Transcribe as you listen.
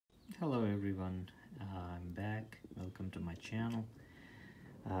Hello everyone, I'm back. Welcome to my channel.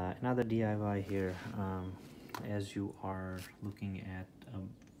 Another DIY here. As you are looking at a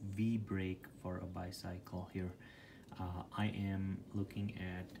V-brake for a bicycle here, I am looking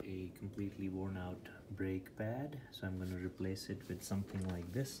at a completely worn out brake pad. So I'm going to replace it with something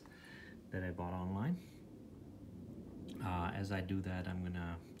like this that I bought online. As I do that, I'm going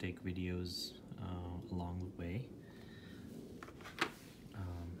to take videos along the way.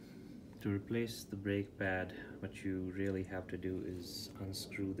 To replace the brake pad, what you really have to do is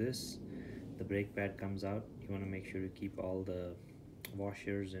unscrew this. The brake pad comes out. You want to make sure you keep all the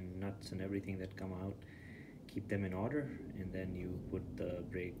washers and nuts and everything that come out, keep them in order, and then you put the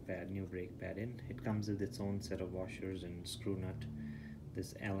new brake pad in. It comes with its own set of washers and screw nut.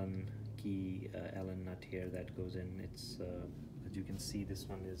 This Allen key, Allen nut here that goes in. It's as you can see, this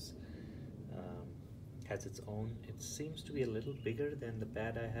one is has its own. It seems to be a little bigger than the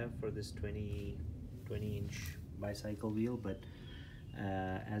pad I have for this 20-inch bicycle wheel, but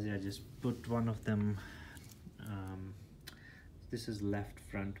as I just put one of them, this is left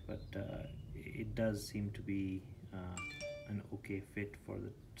front, but it does seem to be an okay fit for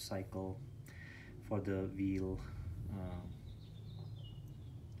the cycle, for the wheel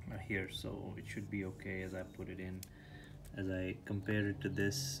here, so it should be okay as I put it in. As I compare it to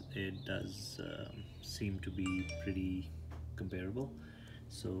this, it does seem to be pretty comparable.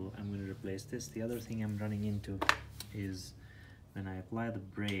 So I'm going to replace this. The other thing I'm running into is when I apply the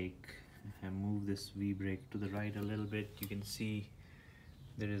brake, I move this V-brake to the right a little bit. You can see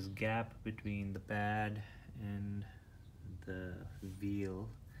there is gap between the pad and the wheel,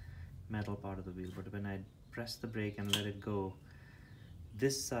 metal part of the wheel. But when I press the brake and let it go,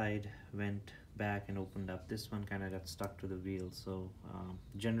 this side went back and opened up. This one kind of got stuck to the wheel. So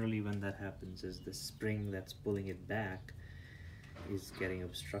generally when that happens is the spring that's pulling it back is getting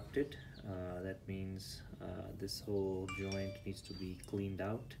obstructed. That means this whole joint needs to be cleaned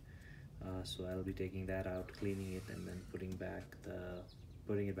out. So I'll be taking that out, cleaning it, and then putting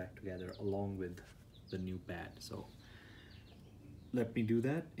it back together along with the new pad. So let me do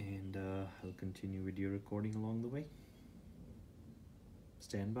that, and I'll continue video recording along the way.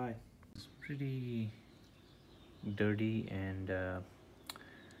 Stand by. It's pretty dirty, and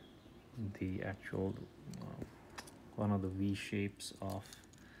the actual one of the V shapes of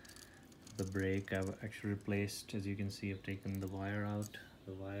the brake I've actually replaced. As you can see, I've taken the wire out.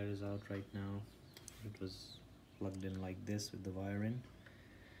 The wire is out right now. It was plugged in like this with the wire in.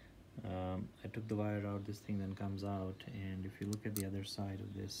 I took the wire out. This thing then comes out, and if you look at the other side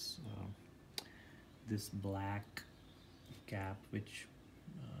of this, this black cap, which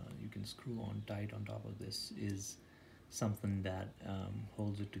you can screw on tight on top of this, is something that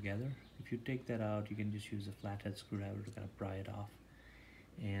holds it together. If you take that out, you can just use a flathead screwdriver to kind of pry it off,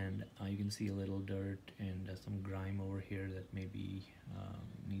 and you can see a little dirt and some grime over here that maybe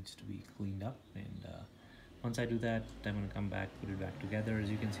needs to be cleaned up. And once I do that, I'm going to come back, put it back together.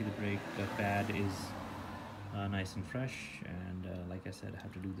 As you can see, the brake pad is nice and fresh, and like I said, I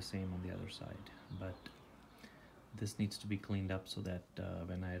have to do the same on the other side, but this needs to be cleaned up so that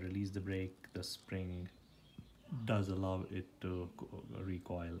when I release the brake, the spring does allow it to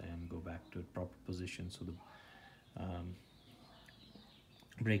recoil and go back to its proper position, so the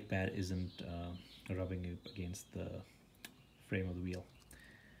brake pad isn't rubbing up against the frame of the wheel.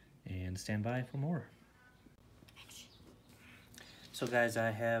 And stand by for more. So guys,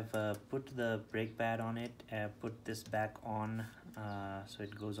 I have put the brake pad on it. I put this back on, so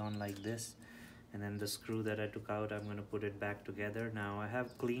it goes on like this, and then the screw that I took out, I'm going to put it back together. Now I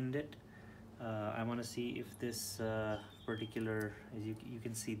have cleaned it. I want to see if this particular, as you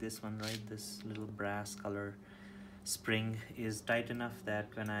can see this one, right, this little brass color spring is tight enough that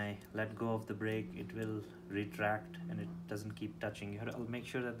when I let go of the brake, it will retract and it doesn't keep touching. You have to make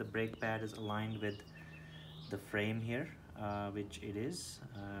sure that the brake pad is aligned with the frame here, which it is.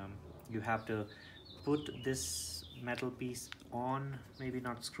 You have to put this metal piece on, maybe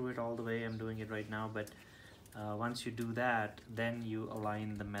not screw it all the way. I'm doing it right now, but once you do that, then you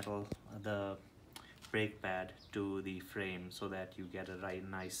align the brake pad to the frame so that you get a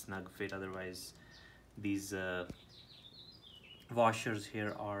nice snug fit. Otherwise, these washers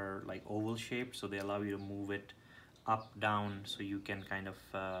here are like oval shaped, so they allow you to move it up, down, so you can kind of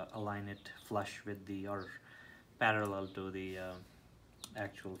align it flush with the, or parallel to the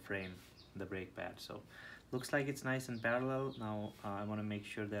actual frame, the brake pad. So looks like it's nice and parallel. Now I want to make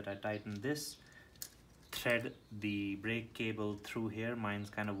sure that I tighten this, thread the brake cable through here. Mine's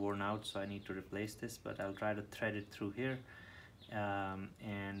kind of worn out, so I need to replace this, but I'll try to thread it through here,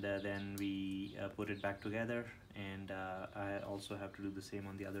 and then we put it back together, and I also have to do the same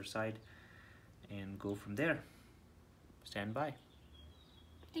on the other side and go from there. Stand by.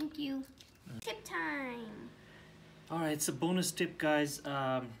 Thank you. Tip time. Alright, it's a bonus tip, guys.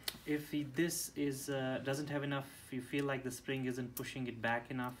 If this is doesn't have enough, you feel like the spring isn't pushing it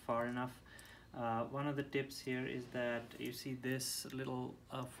back enough, far enough, one of the tips here is that you see this little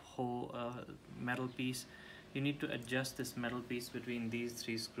whole metal piece. You need to adjust this metal piece between these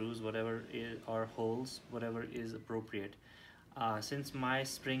three screws, whatever are holes, whatever is appropriate. Since my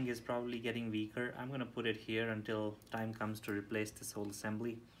spring is probably getting weaker, I'm gonna put it here until time comes to replace this whole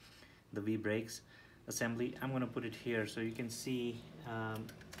assembly, the V-brakes assembly. I'm gonna put it here so you can see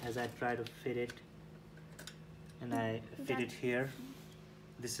as I try to fit it, and I fit it here.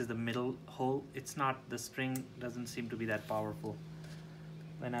 This is the middle hole. It's not, the spring doesn't seem to be that powerful.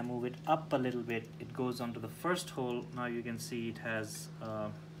 When I move it up a little bit, it goes onto the first hole. Now you can see it has a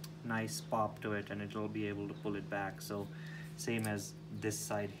nice pop to it, and it'll be able to pull it back. So same as this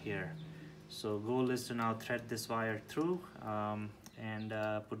side here. So goal is to now thread this wire through and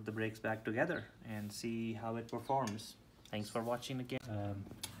put the brakes back together and see how it performs. Thanks for watching again.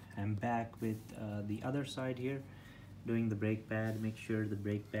 I'm back with the other side here, doing the brake pad. Make sure the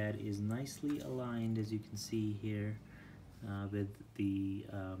brake pad is nicely aligned, as you can see here, with the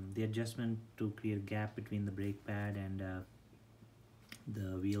adjustment to create a gap between the brake pad and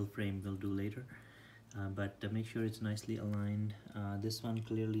the wheel frame we'll do later. But make sure it's nicely aligned. This one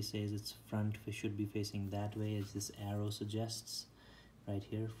clearly says its front should be facing that way, as this arrow suggests. Right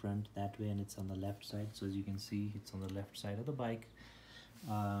here, front that way, and it's on the left side. So as you can see, it's on the left side of the bike.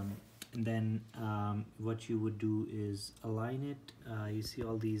 And then what you would do is align it. You see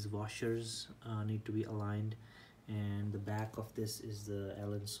all these washers need to be aligned, and the back of this is the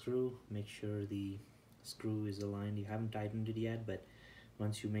Allen screw. Make sure the screw is aligned. You haven't tightened it yet, but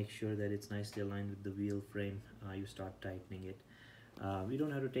once you make sure that it's nicely aligned with the wheel frame, you start tightening it. We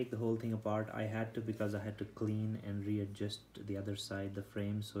don't have to take the whole thing apart. I had to, because I had to clean and readjust the other side, the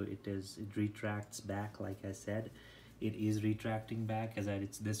frame, so it retracts back. Like I said, it is retracting back, as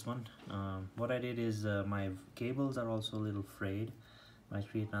it's this one. What I did is my cables are also a little frayed. Might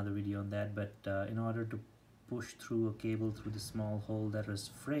create another video on that, but in order to push through a cable through the small hole that is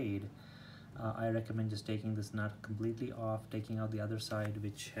frayed, I recommend just taking this nut completely off, taking out the other side,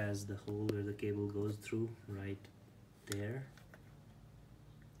 which has the hole where the cable goes through, right there,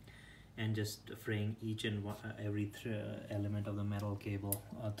 and just fraying each and every element of the metal cable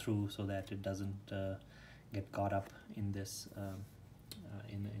through, so that it doesn't get caught up in this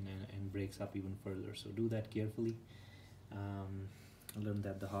and breaks up even further. So do that carefully. I learned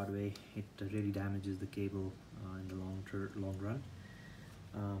that the hard way. It really damages the cable in the long run.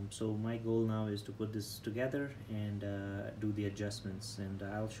 So my goal now is to put this together and do the adjustments, and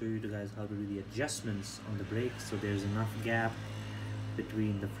I'll show you guys how to do the adjustments on the brakes, so there's enough gap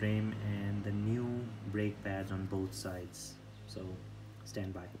between the frame and the new brake pads on both sides. So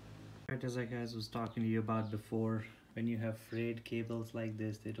stand by. Right, as I guys was talking to you about before, when you have frayed cables like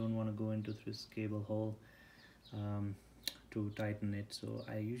this, they don't want to go into this cable hole to tighten it. So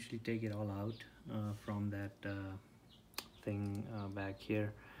I usually take it all out from that thing back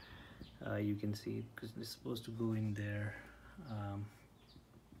here. You can see, because it's supposed to go in there,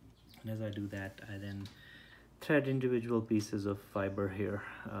 and as I do that, I then thread individual pieces of fiber here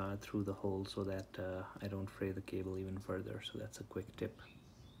through the hole, so that I don't fray the cable even further. So that's a quick tip.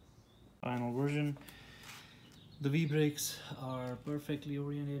 Final version. The V-brakes are perfectly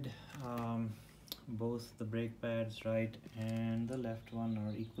oriented. Both the brake pads, right and the left one,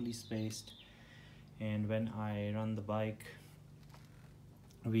 are equally spaced, and when I run the bike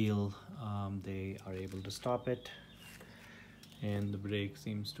wheel, they are able to stop it, and the brake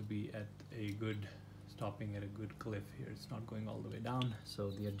seems to be at a good, stopping at a good cliff here. It's not going all the way down, so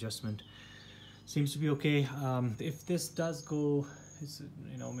the adjustment seems to be okay. If this does go, it's,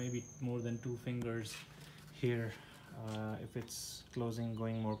 you know, maybe more than 2 fingers here, if it's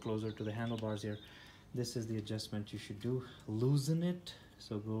going more closer to the handlebars here, this is the adjustment you should do. Loosen it,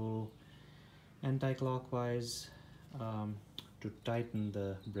 so go anti-clockwise to tighten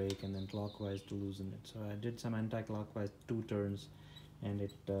the brake, and then clockwise to loosen it. So I did some anti-clockwise 2 turns, and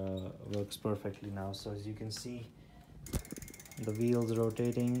it works perfectly now. So as you can see, the wheels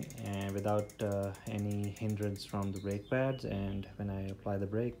rotating and without any hindrance from the brake pads, and when I apply the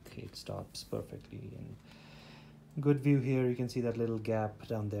brake, it stops perfectly. And good view here, you can see that little gap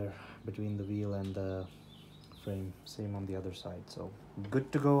down there between the wheel and the frame. Same on the other side. So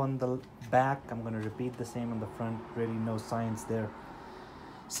good to go on the back. I'm going to repeat the same on the front. Really no science there.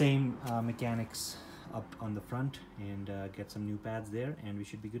 Same mechanics up on the front and get some new pads there, and we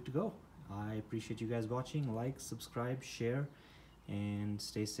should be good to go. I appreciate you guys watching. Like, subscribe, share, and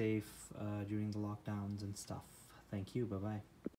stay safe during the lockdowns and stuff. Thank you. Bye bye.